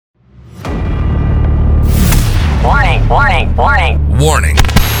Warning.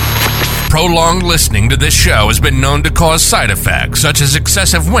 Prolonged listening to this show has been known to cause side effects such as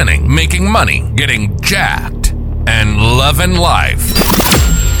excessive winning, making money, getting jacked, and loving life.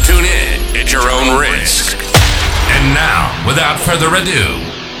 Tune in at your own risk. And now, without further ado,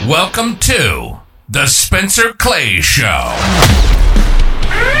 welcome to The Spencer Clay Show.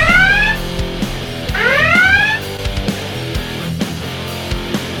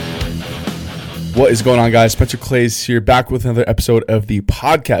 What is going on, guys? Spencer Clays here, back with another episode of the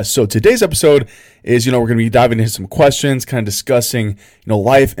podcast. So today's episode is, we're going to be diving into some questions, kind of discussing,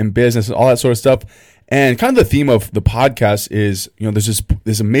 life and business and all that sort of stuff. And kind of the theme of the podcast is, there's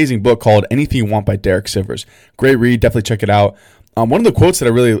this amazing book called Anything You Want by Derek Sivers. Great read. Definitely check it out. One of the quotes that I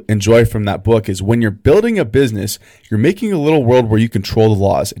really enjoy from that book is, when you're building a business, you're making a little world where you control the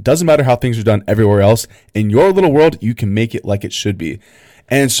laws. It doesn't matter how things are done everywhere else. In your little world, you can make it like it should be.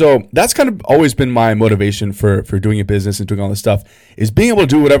 And so that's kind of always been my motivation for doing a business and doing all this stuff, is being able to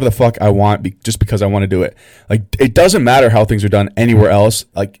do whatever the fuck I want just because I want to do it. Like, it doesn't matter how things are done anywhere else.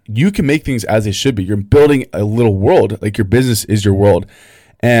 Like, you can make things as they should be. You're building a little world. Like, your business is your world.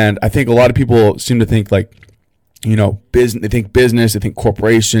 And I think a lot of people seem to think like, business, they think business, they think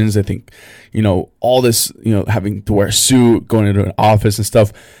corporations, they think, all this, having to wear a suit, going into an office and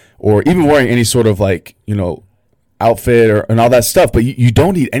stuff, or even wearing any sort of like, outfit and all that stuff, but you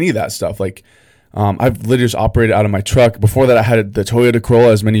don't need any of that stuff. Like, I've literally just operated out of my truck. Before that, I had the Toyota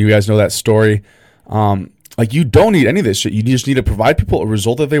Corolla, as many of you guys know that story. Like, you don't need any of this shit. You just need to provide people a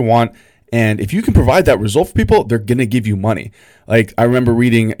result that they want. And if you can provide that result for people, they're going to give you money. Like, I remember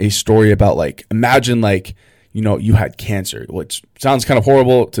reading a story about, like, imagine like, you had cancer, which sounds kind of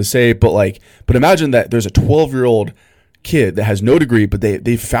horrible to say, but imagine that there's a 12-year-old kid that has no degree, but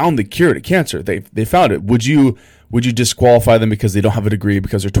they found the cure to cancer. They found it. Would you disqualify them because they don't have a degree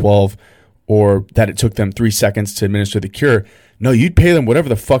because they're 12, or that it took them 3 seconds to administer the cure? No, you'd pay them whatever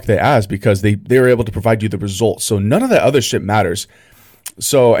the fuck they asked because they were able to provide you the results. So none of that other shit matters.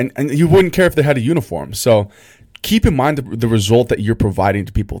 So, and you wouldn't care if they had a uniform. So keep in mind the result that you're providing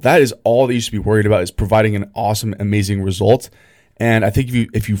to people. That is all that you should be worried about, is providing an awesome, amazing result. And I think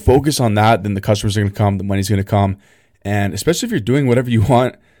if you focus on that, then the customers are going to come, the money's going to come. And especially if you're doing whatever you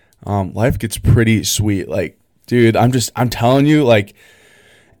want, life gets pretty sweet. Like, dude, I'm telling you, like,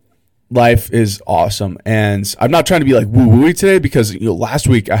 life is awesome. And I'm not trying to be like woo-woo today, because, last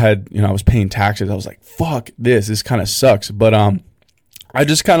week I was paying taxes. I was like, fuck this kind of sucks. But, I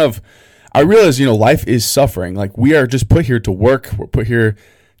realized, life is suffering. Like, we are just put here to work. We're put here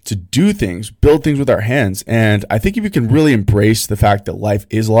to do things, build things with our hands. And I think if you can really embrace the fact that life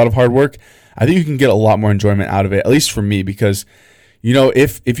is a lot of hard work, I think you can get a lot more enjoyment out of it, at least for me, because,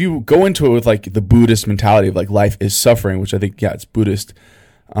 if you go into it with like the Buddhist mentality of like life is suffering, which I think, yeah, it's Buddhist,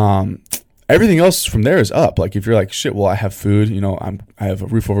 everything else from there is up. Like, if you're like, shit, well, I have food, I have a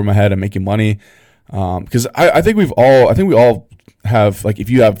roof over my head, I'm making money. Because I think we all have, like,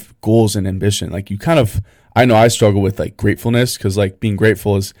 if you have goals and ambition, like, I know I struggle with like gratefulness, because like being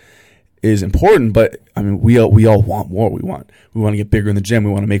grateful is important, but I mean, we all want more. We want to get bigger in the gym.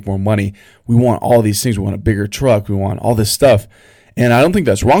 We want to make more money. We want all these things. We want a bigger truck. We want all this stuff. And I don't think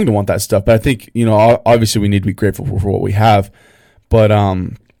that's wrong to want that stuff, but I think, obviously we need to be grateful for what we have, but,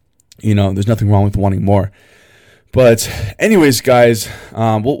 there's nothing wrong with wanting more. But anyways, guys,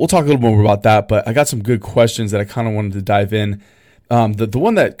 we'll talk a little more about that, but I got some good questions that I kind of wanted to dive in. The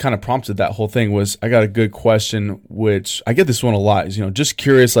one that kind of prompted that whole thing was, I got a good question, which I get this one a lot, is, just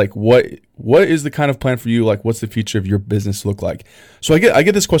curious, like, what is the kind of plan for you? Like, what's the future of your business look like? So I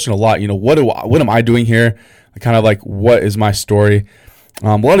get this question a lot, what am I doing here? Kind of like, what is my story?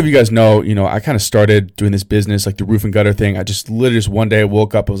 A lot of you guys know, I kind of started doing this business, like the roof and gutter thing. I just literally one day I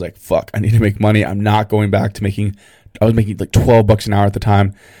woke up, I was like, fuck, I need to make money. I'm not going back to I was making like $12 an hour at the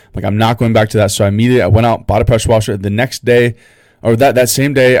time. Like, I'm not going back to that. So I went out, bought a pressure washer. The next day, or that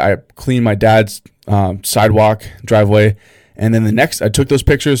same day, I cleaned my dad's sidewalk, driveway. And then I took those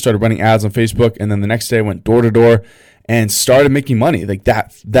pictures, started running ads on Facebook. And then the next day I went door to door and started making money like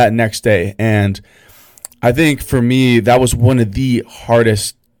that next day. And I think for me, that was one of the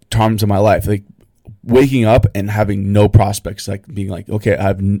hardest times of my life. Like, waking up and having no prospects, like being like, okay,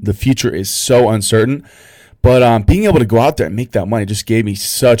 the future is so uncertain. But being able to go out there and make that money just gave me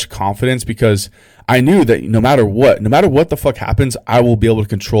such confidence, because I knew that no matter what the fuck happens, I will be able to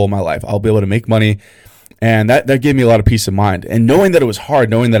control my life. I'll be able to make money. And that gave me a lot of peace of mind. And knowing that it was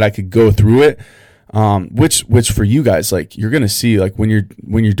hard, knowing that I could go through it, which for you guys, like, you're going to see, like, when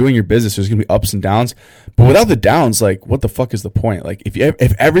you're doing your business, there's going to be ups and downs. But without the downs, like, what the fuck is the point? Like,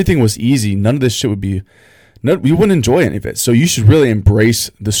 if everything was easy, none of this shit would be, you wouldn't enjoy any of it. So you should really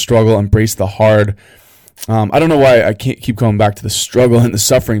embrace the struggle, embrace the hard. I don't know why I can't keep going back to the struggle and the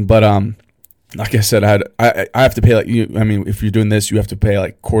suffering, but like I said, I have to pay if you're doing this, you have to pay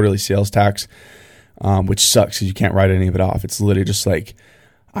like quarterly sales tax, which sucks because you can't write any of it off. It's literally just like,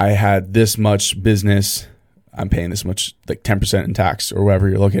 I had this much business, I'm paying this much, like 10% in tax or wherever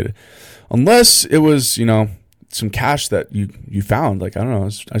you're located, unless it was some cash that you found. Like, I don't know, I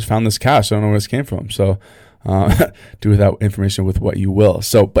just found this cash, I don't know where this came from. So do with that information with what you will.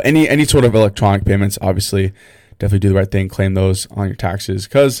 So, but any sort of electronic payments, obviously, definitely do the right thing. Claim those on your taxes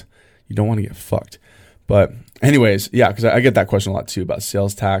because you don't want to get fucked. But anyways, yeah, because I get that question a lot too about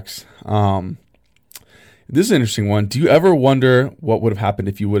sales tax. This is an interesting one. Do you ever wonder what would have happened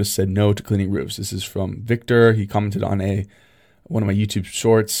if you would have said no to cleaning roofs? This is from Victor. He commented on one of my YouTube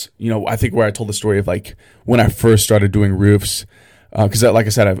shorts. I think where I told the story of like when I first started doing roofs. Because like I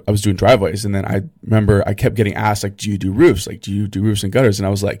said, I was doing driveways, and then I remember I kept getting asked, like, do you do roofs? Like, do you do roofs and gutters? And I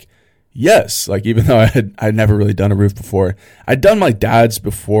was like, yes. Like, even though I'd never really done a roof before. I'd done my dad's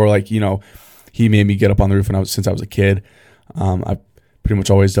before, like, he made me get up on the roof since I was a kid. I've pretty much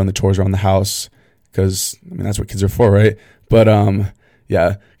always done the chores around the house because, that's what kids are for, right? But,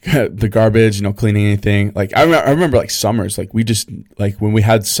 yeah, the garbage, cleaning anything. Like, I remember like summers, like we just, like when we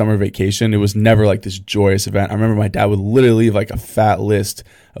had summer vacation, it was never like this joyous event. I remember my dad would literally leave like a fat list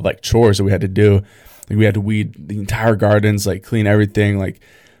of like chores that we had to do. Like we had to weed the entire gardens, like clean everything. Like,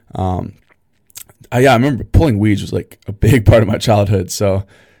 I remember pulling weeds was like a big part of my childhood. So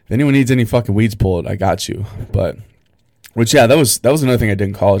if anyone needs any fucking weeds pulled, I got you. But, that was another thing I did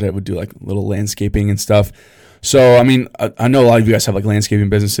in college. I would do like little landscaping and stuff. So, I know a lot of you guys have like landscaping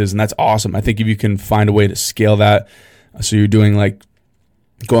businesses, and that's awesome. I think if you can find a way to scale that, so you're doing like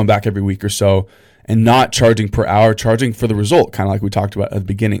going back every week or so and not charging per hour, charging for the result, kind of like we talked about at the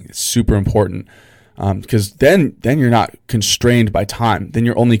beginning. It's super important because then you're not constrained by time. Then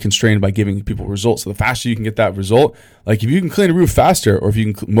you're only constrained by giving people results. So the faster you can get that result, like if you can clean a roof faster or if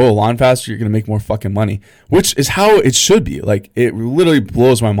you can mow a lawn faster, you're going to make more fucking money, which is how it should be. Like it literally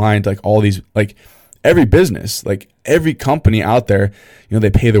blows my mind. Like all these, like, every business, like every company out there,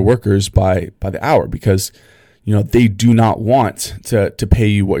 they pay their workers by the hour because, they do not want to pay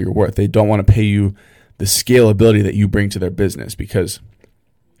you what you're worth. They don't want to pay you the scalability that you bring to their business because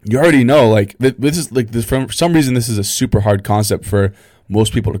you already know, like this is like this, for some reason, this is a super hard concept for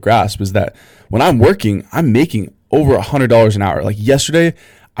most people to grasp is that when I'm working, I'm making over $100 an hour. Like yesterday,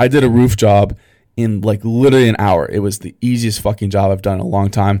 I did a roof job in like literally an hour. It was the easiest fucking job I've done in a long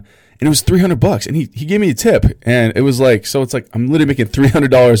time. And it was $300 and he gave me a tip and it was like, so it's like, I'm literally making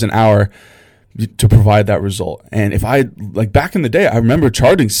 $300 an hour to provide that result. And if I like back in the day, I remember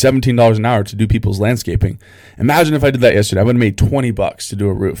charging $17 an hour to do people's landscaping. Imagine if I did that yesterday, I would have made $20 to do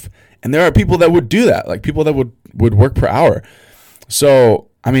a roof. And there are people that would do that, like people that would work per hour. So,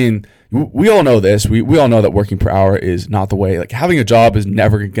 we all know this. We all know that working per hour is not the way. Like having a job is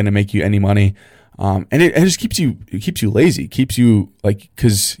never going to make you any money. And it just keeps you lazy, keeps you like,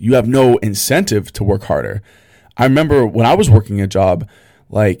 cause you have no incentive to work harder. I remember when I was working a job,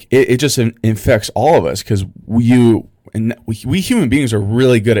 like it just infects all of us. Cause we human beings are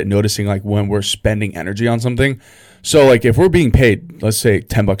really good at noticing like when we're spending energy on something. So like if we're being paid, let's say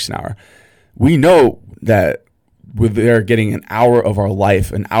 $10 an hour, we know that they're getting an hour of our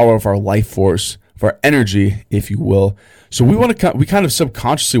life, an hour of our life force, of our energy, if you will. So we kind of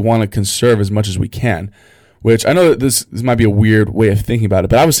subconsciously want to conserve as much as we can, which I know that this might be a weird way of thinking about it,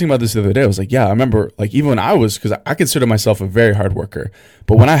 but I was thinking about this the other day. I was like, yeah, I remember like even when because I consider myself a very hard worker,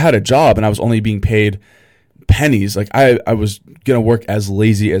 but when I had a job and I was only being paid pennies, like I was going to work as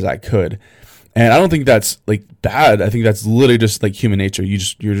lazy as I could. And I don't think that's like bad. I think that's literally just like human nature. You're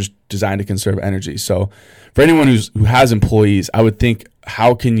just designed to conserve energy. So for anyone who has employees, I would think,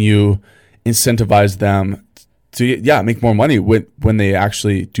 how can you incentivize them to make more money when they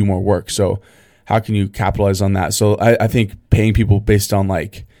actually do more work? So how can you capitalize on that? So I think paying people based on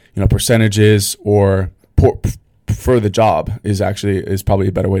like, percentages or for the job is probably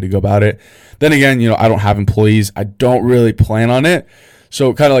a better way to go about it. Then again, I don't have employees. I don't really plan on it.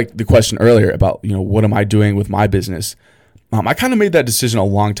 So kind of like the question earlier about, what am I doing with my business? I kind of made that decision a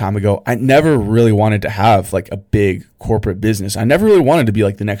long time ago. I never really wanted to have like a big corporate business. I never really wanted to be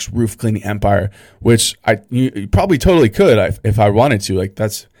like the next roof cleaning empire, which you probably totally could if I wanted to. Like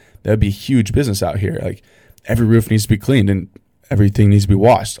that'd be a huge business out here. Like every roof needs to be cleaned and everything needs to be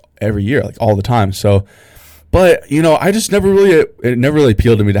washed every year, like all the time. So, but I just it never really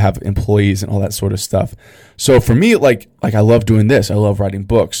appealed to me to have employees and all that sort of stuff. So for me, like I love doing this. I love writing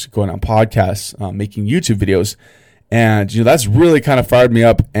books, going on podcasts, making YouTube videos. And, that's really kind of fired me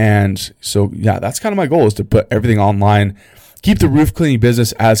up. And so, yeah, that's kind of my goal, is to put everything online, keep the roof cleaning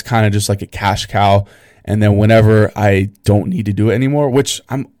business as kind of just like a cash cow, And then whenever I don't need to do it anymore, which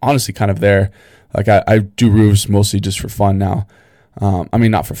I'm honestly kind of there, like I do roofs mostly just for fun now. I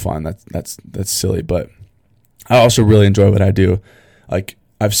mean, not for fun. That's silly, but I also really enjoy what I do. Like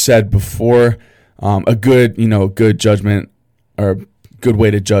I've said before, a good judgment or good way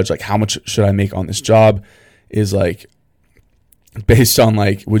to judge like how much should I make on this job is like based on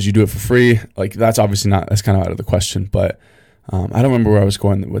like, would you do it for free? Like that's kind of out of the question, but I don't remember where I was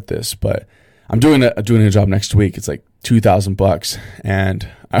going with this, but I'm doing a job next week. It's like $2,000, and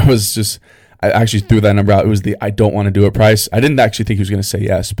I actually threw that number out. It was the I don't want to do it price. I didn't actually think he was going to say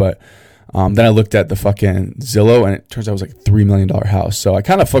yes, but then I looked at the fucking Zillow, and it turns out it was like a $3 million house. So I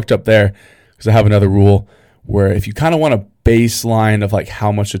kind of fucked up there because I have another rule where if you kind of want a baseline of like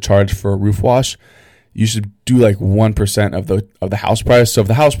how much to charge for a roof wash, you should do like 1% of the house price. So if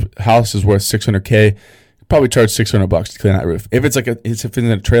the house is worth $600K, probably charge $600 to clean that roof. If it's if it's in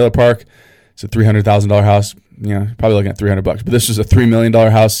a trailer park, it's a $300,000 house, probably looking at $300. But this is a $3 million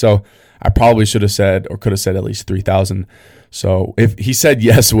house, so I probably should have said or could have said at least $3,000. So if he said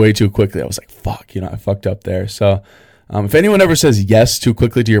yes way too quickly, I was like, fuck, I fucked up there. So if anyone ever says yes too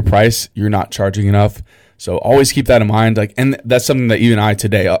quickly to your price, you're not charging enough. So always keep that in mind. Like, and that's something that even I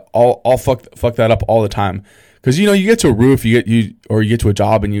today, I'll fuck that up all the time. Because you get to a roof, you get to a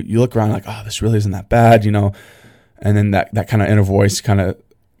job, and you look around like, oh, this really isn't that bad, and then that kind of inner voice kind of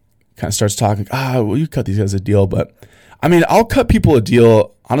starts talking. Well, you cut these guys a deal, but I mean, I'll cut people a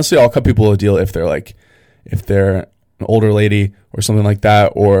deal. Honestly, I'll cut people a deal if they're an older lady or something like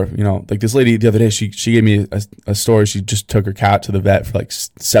that, or like this lady the other day, she gave me a story. She just took her cat to the vet for like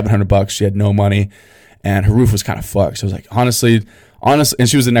 $700. She had no money, and her roof was kind of fucked. So I was like, honestly, and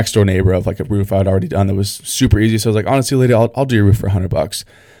she was the next door neighbor of like a roof I'd already done that was super easy. So I was like, honestly, lady, I'll do your roof for $100.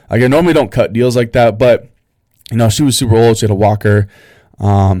 Like I normally don't cut deals like that, but she was super old. She had a walker,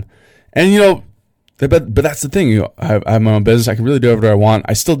 but that's the thing. I have my own business. I can really do whatever I want.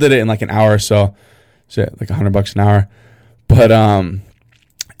 I still did it in like an hour or so. Shit, like $100 an hour. But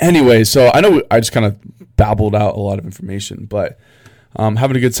anyway, so I know I just kind of babbled out a lot of information, but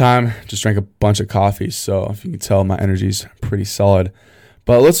having a good time. Just drank a bunch of coffee, so if you can tell, my energy's pretty solid.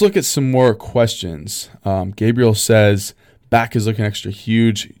 But let's look at some more questions. Gabriel says, back is looking extra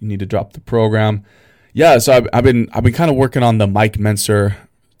huge. You need to drop the program. Yeah, so I've been kind of working on the Mike Mentzer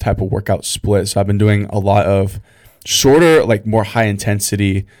type of workout split. So I've been doing a lot of shorter, like more high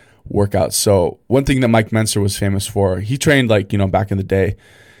intensity workouts. So one thing that Mike Mentzer was famous for, he trained like, back in the day,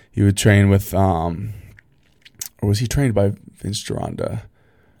 he would train with, or was he trained by Vince Gironda?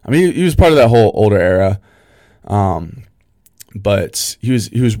 I mean, he was part of that whole older era. But he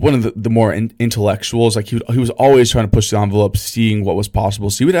was one of the more intellectuals. Like he was always trying to push the envelope, seeing what was possible.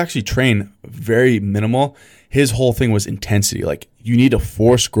 So he would actually train very minimal. His whole thing was intensity. Like you need to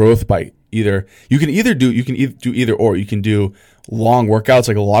force growth by you can do either or. You can do long workouts.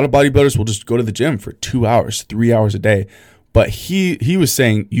 Like a lot of bodybuilders will just go to the gym for 2 hours, 3 hours a day. But he was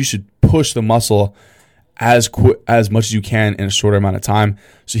saying you should push the muscle as much as you can in a shorter amount of time.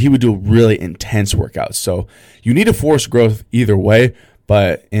 So he would do really intense workouts. So you need to force growth either way.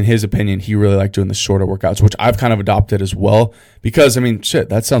 But in his opinion, he really liked doing the shorter workouts, which I've kind of adopted as well. Because I mean, shit,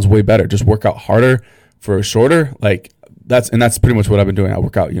 that sounds way better. Just work out harder for a shorter. Like that's pretty much what I've been doing. I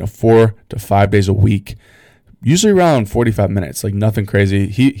work out, 4 to 5 days a week, usually around 45 minutes. Like nothing crazy.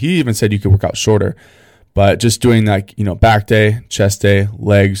 He even said you could work out shorter, but just doing like back day, chest day,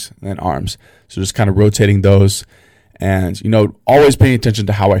 legs, and then arms. So just kind of rotating those, and always paying attention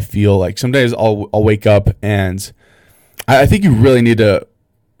to how I feel. Like some days I'll wake up, and I think you really need to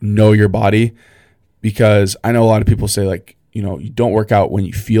know your body, because I know a lot of people say like you don't work out when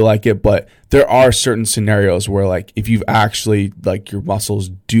you feel like it, but there are certain scenarios where like if you've actually like your muscles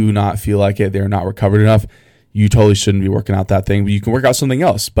do not feel like it, they're not recovered enough, you totally shouldn't be working out that thing. But you can work out something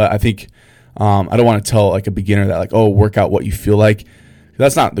else. But I think I don't want to tell like a beginner that like, oh, work out what you feel like.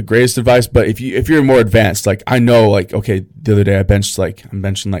 That's not the greatest advice, but if you're more advanced, like I know, like okay, the other day I'm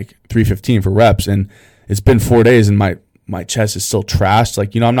benching like 315 for reps, and it's been 4 days, and my chest is still trashed.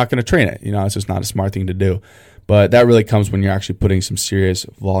 Like I'm not going to train it. It's just not a smart thing to do. But that really comes when you're actually putting some serious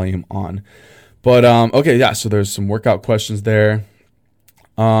volume on. But okay, yeah. So there's some workout questions there.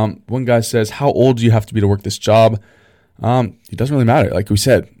 One guy says, "How old do you have to be to work this job?" It doesn't really matter. Like we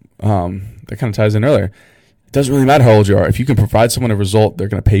said, that kind of ties in earlier. It doesn't really matter how old you are. If you can provide someone a result, they're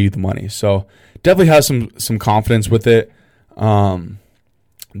going to pay you the money. So definitely have some confidence with it.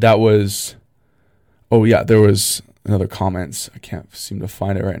 There was another comment. I can't seem to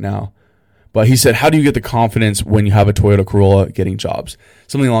find it right now. But he said, how do you get the confidence when you have a Toyota Corolla getting jobs?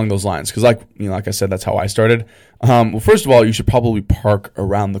 Something along those lines. Because like I said, that's how I started. Well, first of all, you should probably park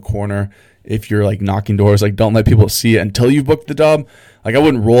around the corner if you're like knocking doors. Like, don't let people see it until you've booked the job. Like, I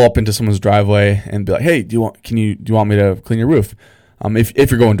wouldn't roll up into someone's driveway and be like, hey, do you want me to clean your roof?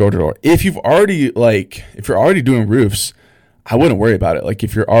 If you're going door to door. If you're already doing roofs, I wouldn't worry about it. Like,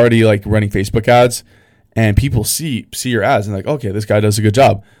 if you're already like running Facebook ads and people see your ads and like, okay, this guy does a good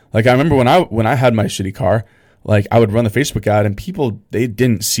job. Like, I remember when I had my shitty car, like I would run the Facebook ad and people, they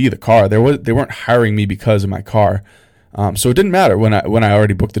didn't see the car. They weren't hiring me because of my car. So it didn't matter when I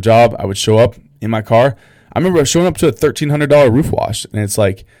already booked the job. I would show up in my car. I remember showing up to a $1,300 roof wash, and it's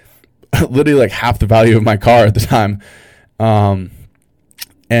like literally like half the value of my car at the time.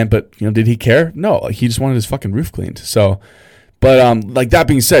 But did he care? No, like he just wanted his fucking roof cleaned. So, but like that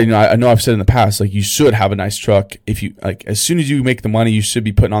being said, I know I've said in the past, like you should have a nice truck. If you like, as soon as you make the money, you should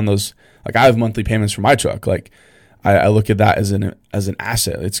be putting on those. Like I have monthly payments for my truck. Like I look at that as an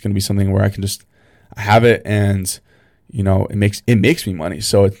asset. It's going to be something where I can just have it, and it makes me money.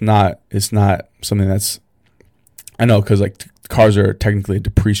 So it's not something that's, I know, because like cars are technically a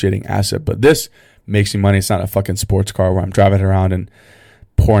depreciating asset, but this makes me money. It's not a fucking sports car where I'm driving it around and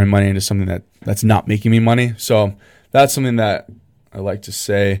pouring money into something that's not making me money. So that's something that I like to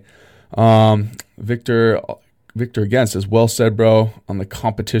say. Victor again says, well said, bro, on the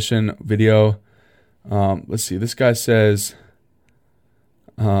competition video. Let's see. This guy says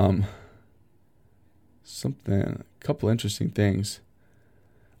a couple interesting things.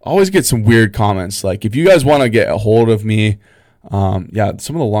 Always get some weird comments. Like if you guys want to get a hold of me, some of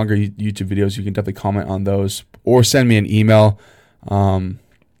the longer YouTube videos, you can definitely comment on those or send me an email.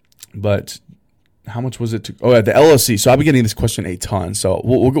 But how much was it the LLC? So I've been getting this question a ton. So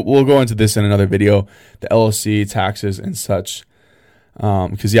we'll go into this in another video, the LLC, taxes and such.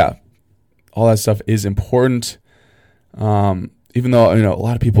 Because all that stuff is important. Even though, a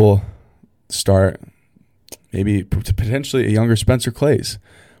lot of people start maybe potentially a younger Spencer Clays.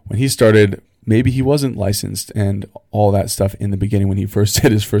 When he started, maybe he wasn't licensed and all that stuff in the beginning when he first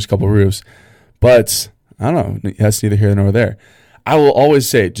did his first couple of roofs. But I don't know. That's neither here nor there. I will always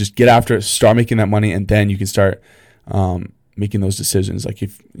say, just get after it, start making that money, and then you can start making those decisions. Like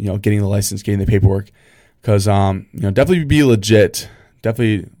if getting the license, getting the paperwork, because definitely be legit.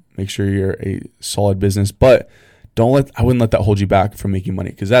 Definitely make sure you're a solid business, but I wouldn't let that hold you back from making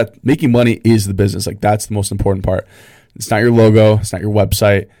money, because that making money is the business. Like that's the most important part. It's not your logo. It's not your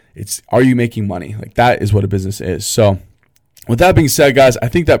website. It's, are you making money? Like that is what a business is. So with that being said, guys, I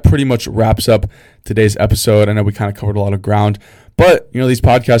think that pretty much wraps up today's episode. I know we kind of covered a lot of ground, but these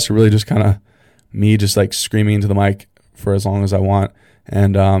podcasts are really just kind of me just like screaming into the mic for as long as I want.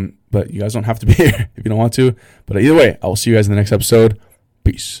 And, but you guys don't have to be here if you don't want to, but either way, I will see you guys in the next episode.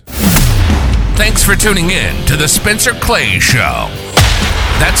 Peace. Thanks for tuning in to the Spencer Clays Show.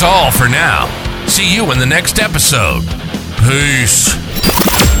 That's all for now. See you in the next episode. Peace.